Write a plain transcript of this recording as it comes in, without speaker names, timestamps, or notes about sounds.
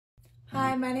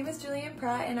Hi, my name is Julianne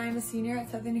Pratt and I'm a senior at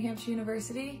Southern New Hampshire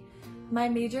University. My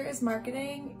major is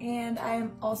marketing and I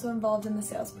am also involved in the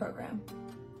sales program.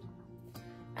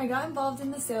 I got involved in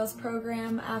the sales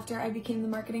program after I became the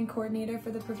marketing coordinator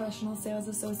for the Professional Sales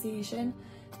Association.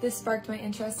 This sparked my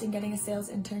interest in getting a sales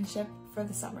internship for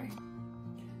the summer.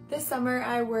 This summer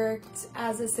I worked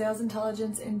as a sales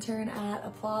intelligence intern at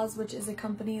Applause, which is a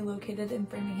company located in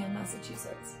Framingham,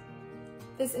 Massachusetts.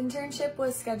 This internship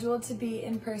was scheduled to be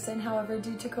in person, however,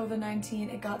 due to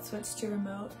COVID-19, it got switched to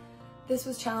remote. This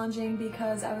was challenging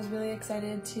because I was really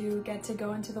excited to get to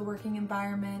go into the working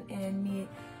environment and meet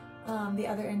the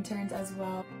other interns as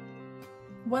well.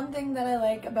 One thing that I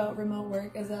like about remote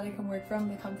work is that I can work from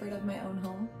the comfort of my own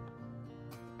home.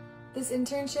 This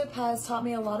internship has taught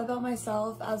me a lot about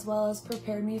myself as well as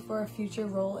prepared me for a future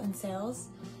role in sales.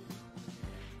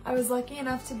 I was lucky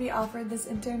enough to be offered this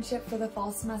internship for the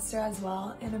fall semester as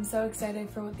well, and I'm so excited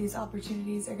for what these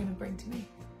opportunities are going to bring to me.